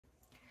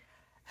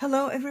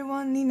Hello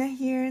everyone, Nina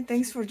here.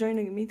 Thanks for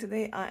joining me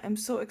today. I am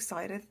so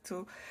excited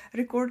to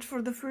record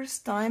for the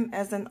first time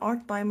as an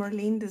Art by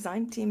Marlene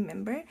design team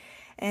member.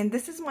 And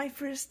this is my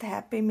first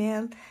happy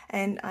mail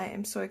and I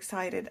am so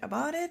excited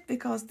about it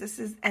because this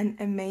is an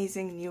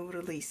amazing new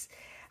release.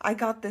 I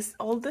got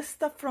all this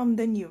stuff from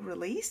the new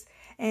release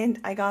and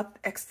I got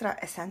extra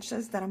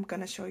essentials that I'm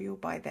gonna show you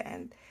by the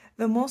end.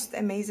 The most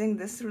amazing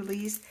this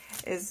release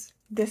is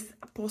this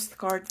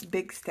postcard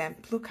big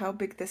stamp. Look how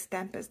big this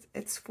stamp is.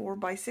 It's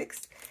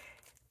 4x6.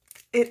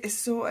 It is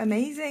so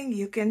amazing.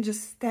 You can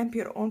just stamp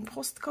your own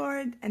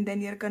postcard and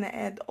then you're gonna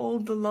add all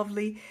the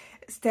lovely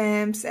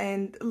stamps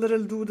and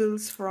little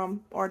doodles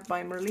from Art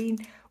by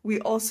Marlene. We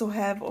also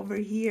have over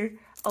here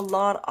a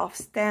lot of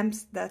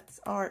stamps that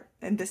are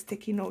in the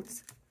sticky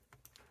notes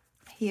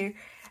here.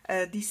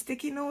 These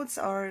sticky notes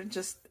are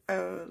just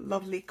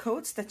lovely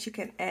quotes that you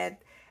can add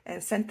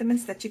and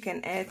sentiments that you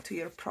can add to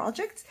your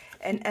projects.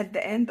 And at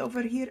the end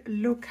over here,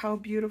 look how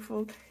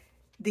beautiful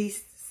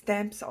these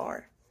stamps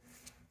are.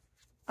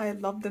 I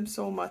love them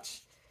so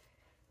much.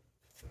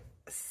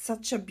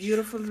 Such a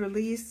beautiful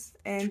release,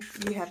 and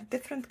you have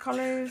different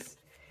colors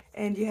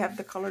and you have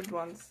the colored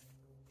ones.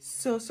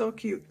 So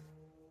cute.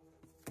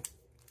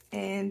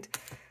 And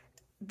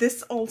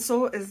this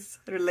also is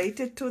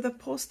related to the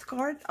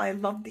postcard. I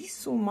love these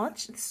so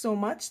much.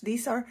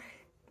 These are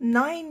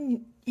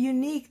 9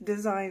 unique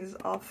designs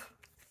of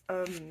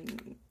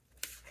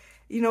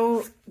you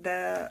know,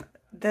 the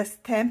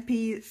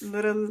stampy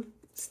little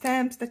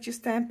stamps that you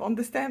stamp on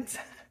the stamps.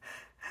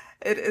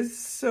 It is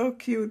so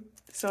cute.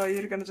 So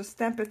you're gonna just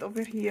stamp it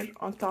over here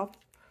on top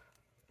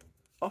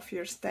of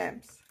your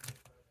stamps.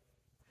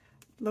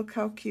 Look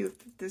how cute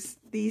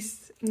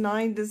these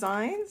 9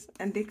 designs,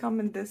 and they come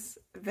in this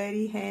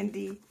very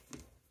handy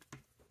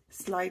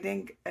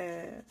sliding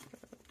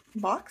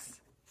box,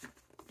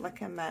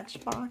 like a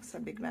matchbox, a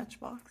big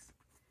matchbox.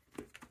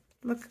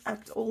 Look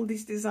at all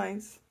these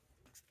designs,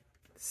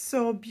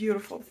 so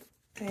beautiful.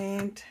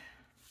 And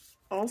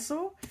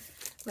also,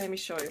 let me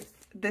show you.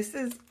 This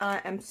is, I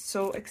am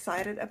so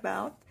excited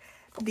about.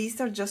 These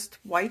are just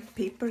white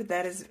paper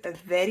that is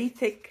very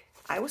thick.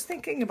 I was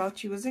thinking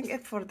about using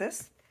it for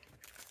this,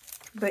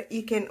 but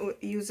you can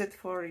use it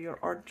for your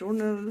art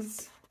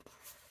journals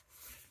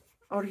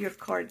or your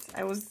cards.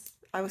 I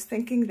was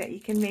thinking that you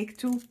can make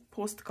 2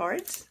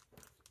 postcards.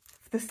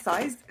 This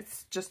size,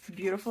 it's just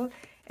beautiful,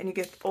 and you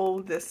get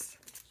all this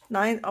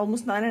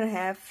almost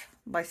 9.5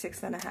 by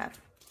 6.5.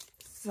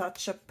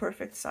 Such a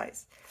perfect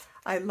size.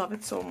 I love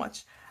it so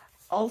much.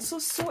 Also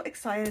so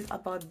excited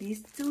about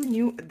these 2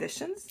 new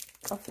editions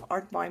of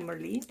Art by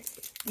Marlene.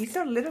 These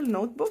are little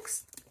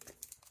notebooks.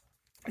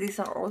 These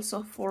are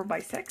also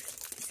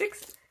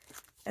 4x6,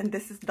 and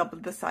this is double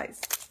the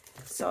size.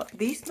 So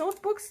these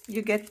notebooks,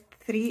 you get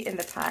 3 in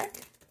the pack.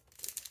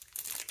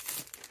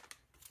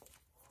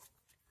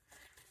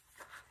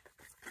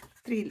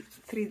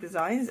 3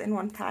 designs in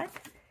 1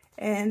 pack,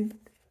 and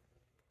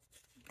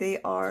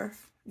they are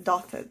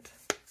dotted.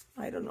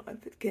 I don't know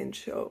if it can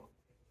show.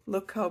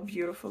 Look how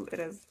beautiful it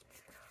is.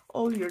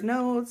 All your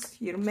notes,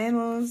 your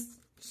memos,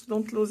 just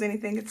don't lose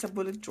anything. It's a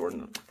bullet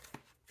journal.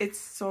 It's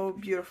so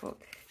beautiful.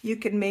 You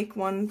can make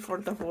one for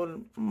the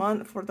whole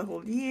month, for the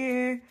whole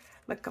year,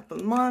 like a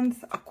couple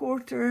months, a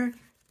quarter.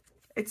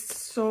 It's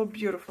so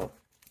beautiful.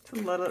 It's a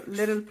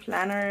little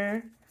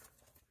planner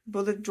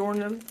bullet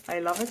journal. I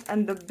love it.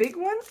 And the big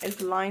one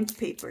is lined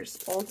papers.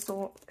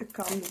 Also, it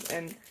comes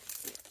in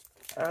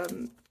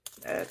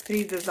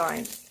 3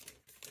 designs.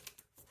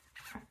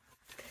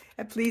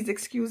 Please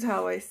excuse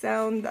how I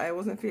sound. I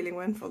wasn't feeling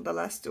well for the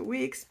last 2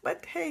 weeks,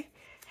 but hey,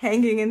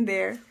 hanging in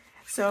there.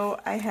 So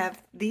I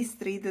have these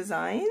 3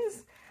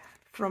 designs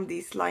from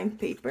these lined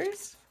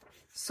papers.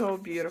 So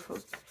beautiful.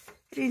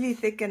 Really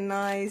thick and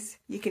nice.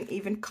 You can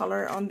even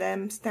color on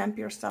them, stamp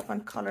your stuff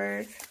and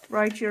color,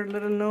 write your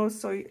little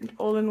notes so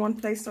all in one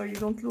place so you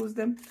don't lose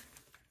them.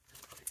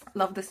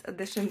 Love this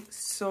edition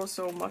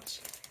so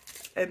much.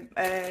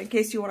 In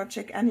case you want to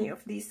check any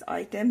of these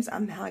items,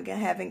 I'm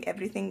having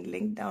everything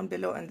linked down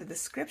below in the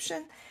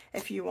description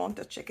if you want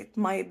to check it.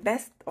 My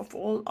best of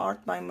all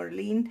Art by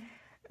Marlene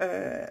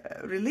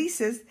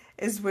releases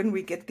is when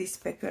we get these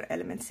paper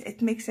elements.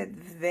 It makes it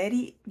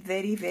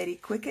very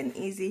quick and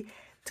easy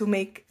to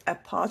make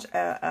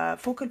a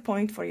focal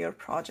point for your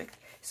project.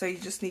 So you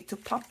just need to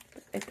pop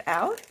it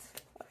out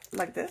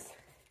like this.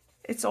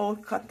 It's all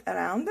cut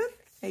around it,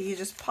 and you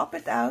just pop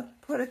it out,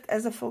 put it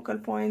as a focal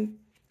point,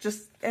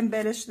 just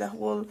embellish the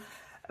whole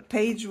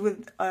page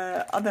with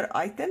other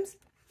items,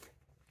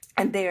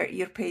 and there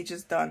your page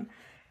is done.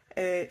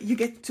 You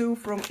get 2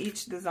 from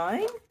each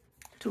design,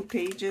 2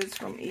 pages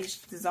from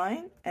each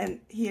design.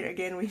 And here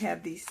again we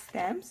have these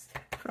stamps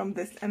from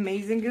this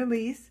amazing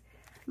release.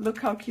 Look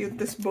how cute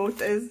this boat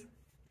is.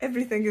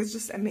 Everything is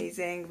just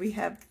amazing. We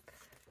have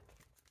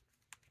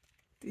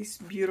these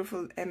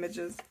beautiful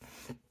images.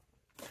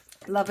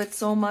 Love it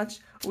so much.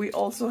 We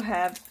also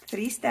have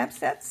 3 stamp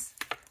sets.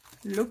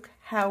 Look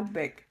how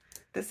big.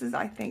 This is,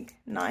 I think,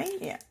 9.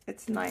 Yeah,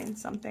 it's 9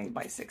 something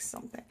by 6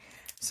 something.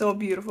 So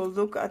beautiful.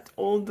 Look at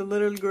all the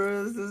little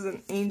girls. There's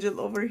an angel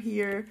over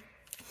here.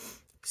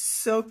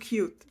 So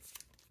cute.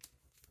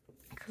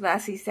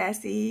 Classy,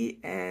 sassy,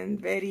 and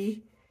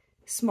very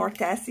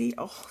smartassy.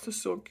 Oh, this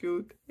is so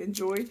cute.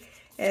 Enjoy.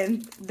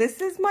 And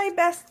this is my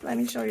best. Let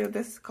me show you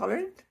this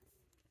colored.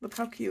 Look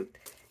how cute.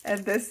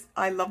 And this,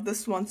 I love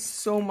this one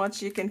so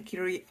much. You can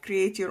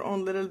create your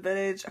own little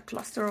village, a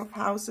cluster of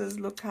houses.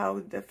 Look how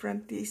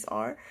different these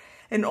are.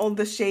 And all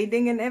the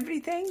shading and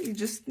everything. You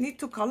just need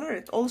to color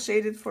it. All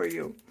shaded for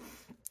you.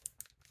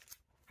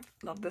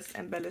 Love this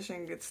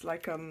embellishing. It's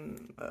like a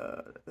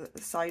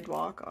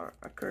sidewalk or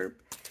a curb.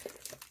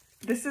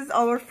 This is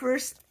our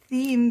first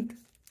themed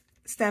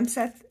stamp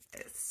set.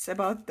 It's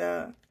about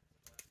the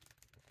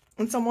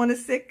when someone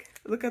is sick.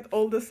 Look at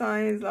all the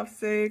signs. Love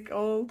sick.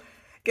 All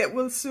get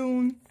well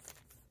soon.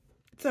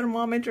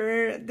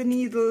 Thermometer. The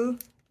needle.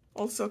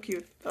 Also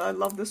cute. I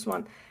love this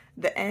one.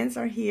 The ants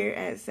are here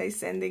and it says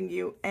sending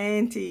you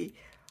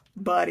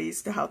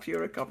antibodies to help you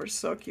recover.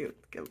 So cute.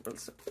 Get well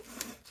soon.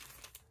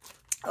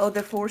 Oh,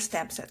 the 4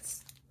 stamp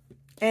sets.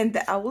 And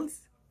the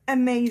owls.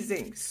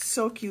 Amazing.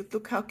 So cute.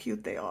 Look how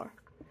cute they are.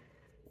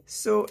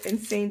 So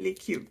insanely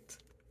cute.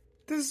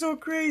 This is so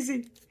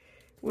crazy.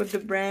 With the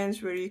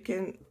branch where you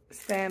can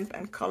stamp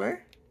and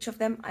color each of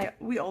them.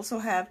 We also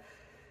have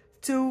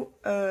 2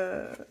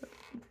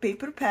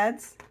 paper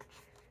pads.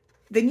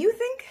 The new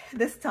thing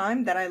this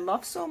time that I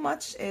love so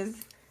much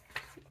is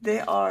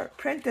they are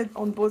printed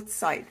on both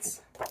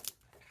sides.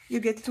 You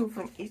get 2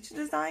 from each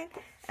design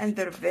and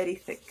they're very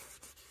thick.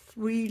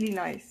 Really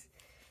nice.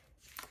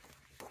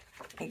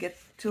 You get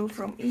 2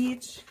 from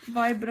each.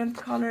 Vibrant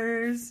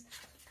colors.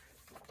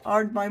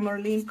 Art by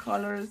Marlene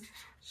colors.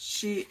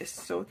 She is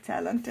so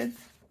talented.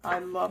 I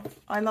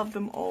love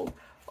them all.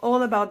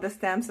 All about the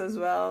stamps as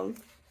well.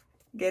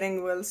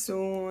 Getting well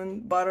soon.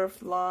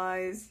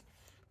 Butterflies.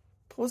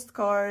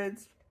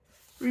 Postcards.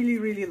 Really,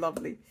 really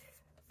lovely.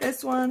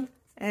 This one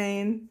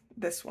and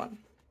this one.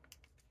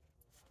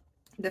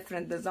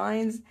 Different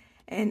designs.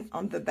 And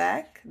on the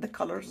back, the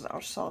colors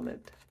are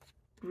solid.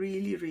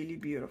 Really, really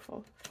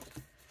beautiful.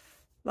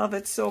 Love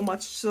it so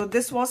much. So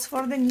this was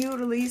for the new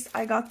release.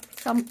 I got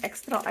some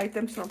extra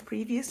items from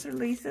previous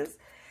releases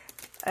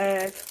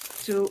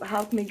to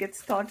help me get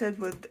started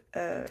with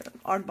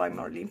Art by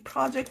Marlene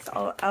projects.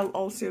 I'll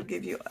also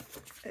give you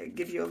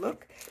a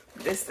look.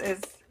 This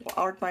is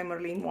Art by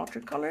Marlene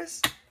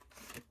watercolors.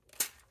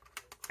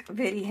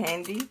 Very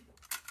handy,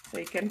 so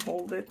you can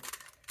hold it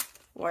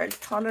while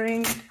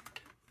coloring.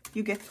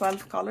 You get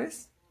 12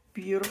 colors.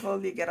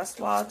 Beautiful. You get a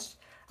swatch.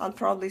 I'll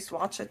probably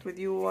swatch it with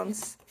you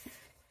once.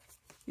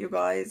 You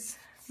guys,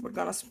 we're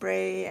gonna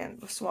spray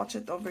and swatch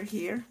it over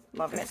here.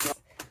 Love it.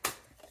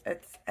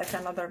 It's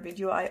another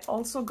video. I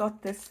also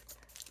got this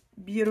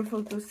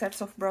beautiful 2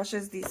 sets of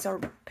brushes. These are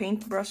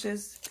paint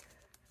brushes,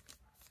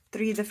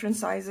 3 different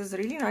sizes.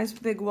 Really nice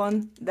big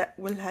one that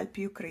will help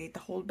you create the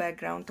whole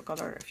background to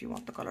color if you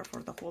want to color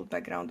for the whole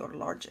background or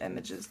large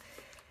images.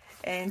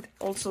 And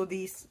also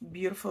these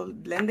beautiful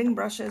blending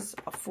brushes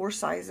of 4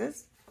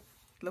 sizes.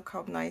 Look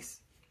how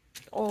nice.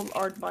 All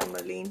Art by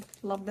Marlene.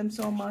 Love them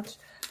so much.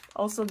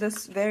 Also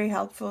this very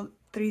helpful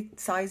 3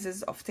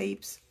 sizes of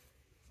tapes.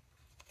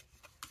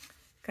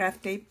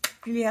 Craft tape.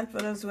 Really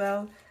helpful as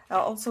well. I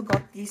also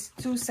got these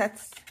 2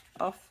 sets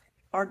of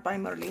Art by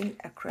Marlene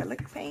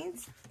acrylic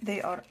paints.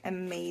 They are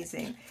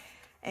amazing.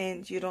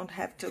 And you don't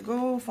have to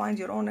go find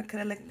your own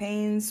acrylic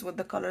paints with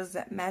the colors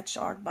that match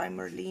Art by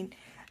Marlene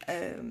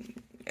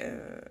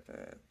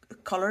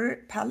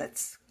color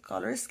palettes,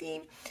 color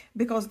scheme,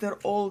 because they're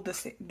all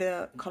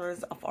the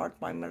colors of Art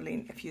by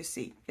Marlene. If you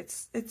see,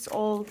 it's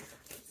all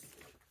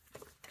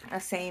a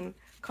same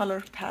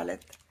color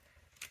palette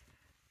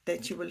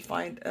that you will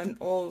find in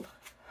all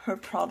her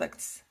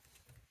products.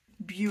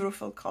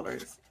 Beautiful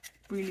colors,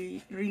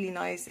 really, really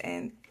nice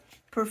and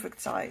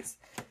perfect size.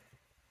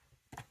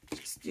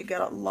 You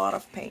get a lot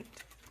of paint,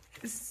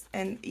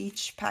 and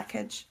each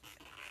package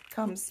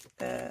comes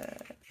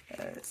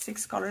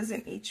 6 colors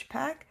in each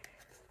pack.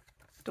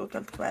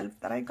 Total 12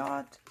 that I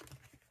got.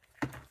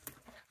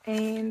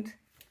 And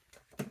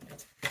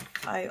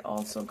I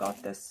also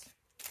got this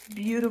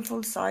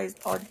beautiful sized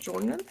art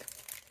journal.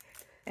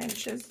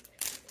 Inches.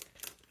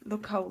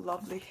 Look how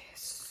lovely.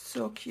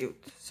 So cute.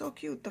 So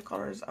cute, the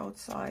colors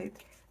outside.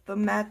 The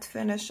matte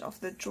finish of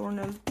the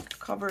journal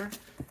cover.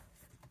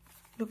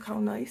 Look how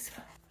nice.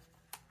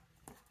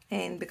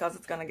 And because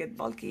it's gonna get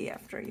bulky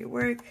after you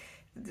work,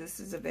 this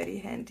is a very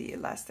handy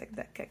elastic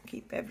that can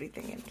keep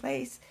everything in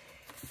place.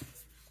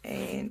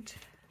 And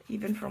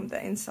even from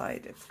the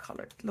inside, it's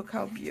colored. Look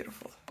how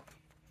beautiful.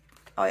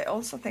 I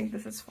also think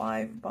this is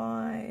 5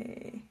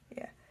 by,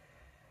 yeah,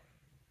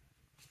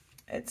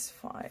 it's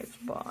 5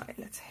 by,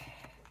 let's see,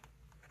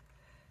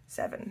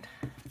 7.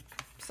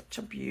 Such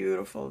a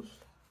beautiful,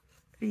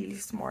 really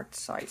smart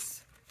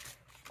size.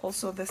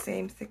 Also the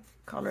same thick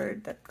color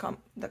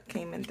that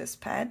came in this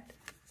pad.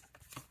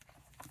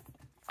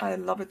 I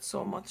love it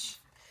so much.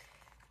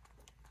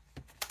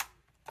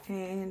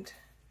 And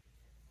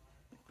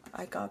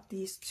I got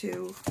these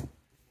 2.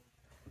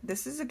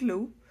 This is a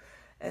glue,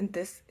 and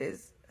this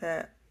is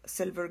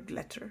silver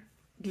glitter.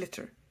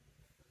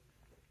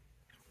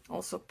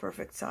 Also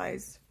perfect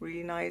size,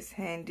 really nice,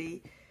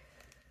 handy.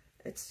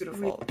 It's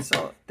beautiful.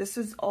 So this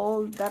is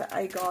all that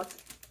I got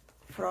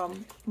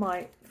from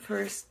my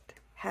first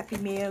Happy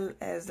Mail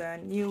as a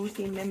new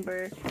team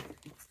member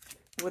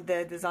with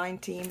the design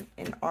team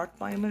in Art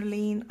by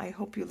Marlene. I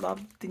hope you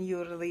loved the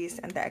new release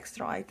and the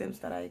extra items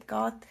that I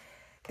got.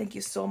 Thank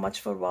you so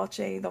much for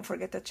watching. Don't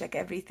forget to check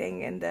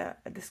everything in the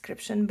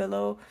description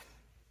below.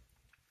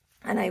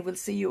 And I will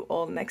see you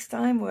all next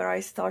time where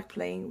I start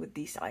playing with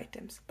these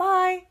items.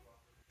 Bye!